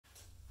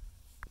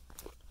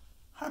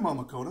Hi,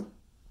 Mama Kona.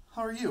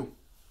 How are you?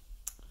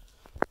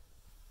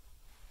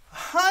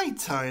 Hi,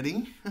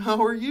 Tiny. How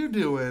are you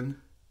doing?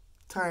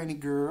 Tiny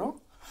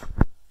girl.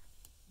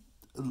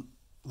 Luna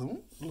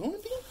Bean?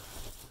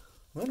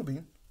 Luna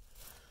Bean?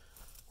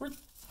 Where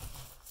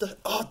the...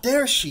 Oh,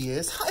 there she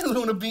is. Hi,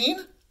 Luna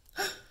Bean.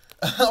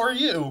 How are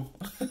you?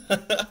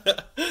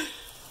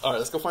 All right,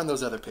 let's go find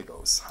those other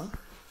piggos, huh?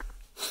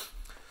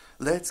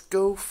 Let's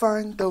go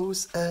find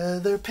those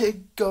other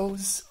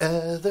piggos,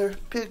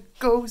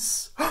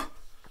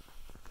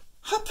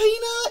 Hi,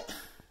 Peanut!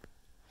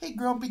 Hey,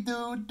 grumpy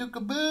dude,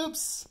 Dooka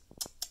Boops.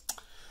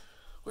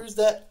 Where's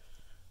that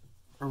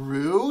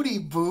Rudy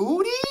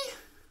Booty?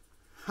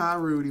 Hi,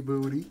 Rudy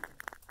Booty.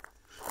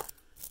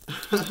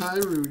 Hi,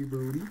 Rudy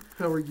Booty.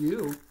 How are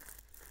you?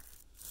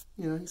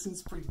 Yeah, he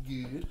seems pretty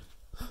good.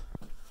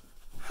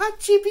 Hi,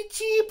 Chippy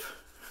Cheep.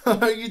 How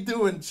are you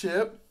doing,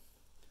 Chip?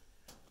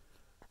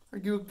 Are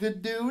you a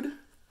good dude?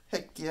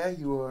 Heck yeah,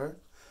 you are.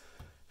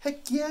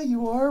 Heck yeah,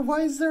 you are.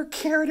 Why is there a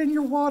carrot in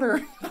your water?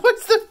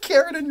 What's the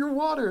carrot in your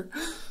water?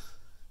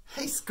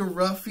 Hey,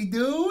 Scruffy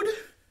dude.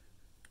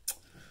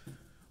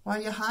 Why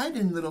you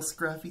hiding, little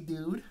Scruffy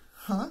dude?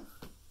 Huh?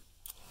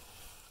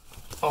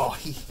 Oh,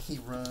 he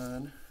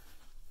run.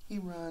 He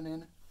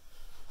running.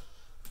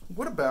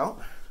 What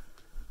about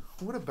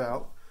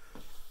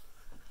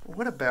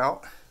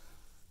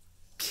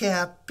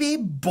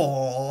Capybara?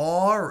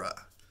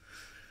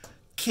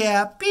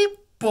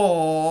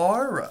 Capybara.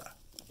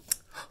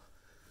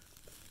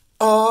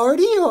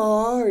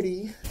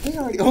 Artie. Hey,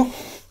 Artie. Oh,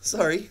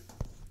 sorry.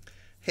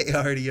 Hey,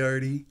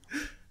 Artie.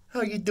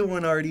 How you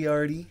doing, Artie?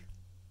 Well,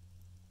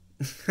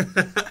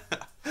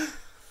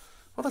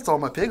 that's all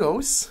my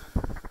piggos.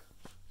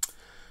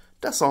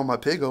 That's all my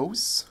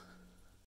piggos.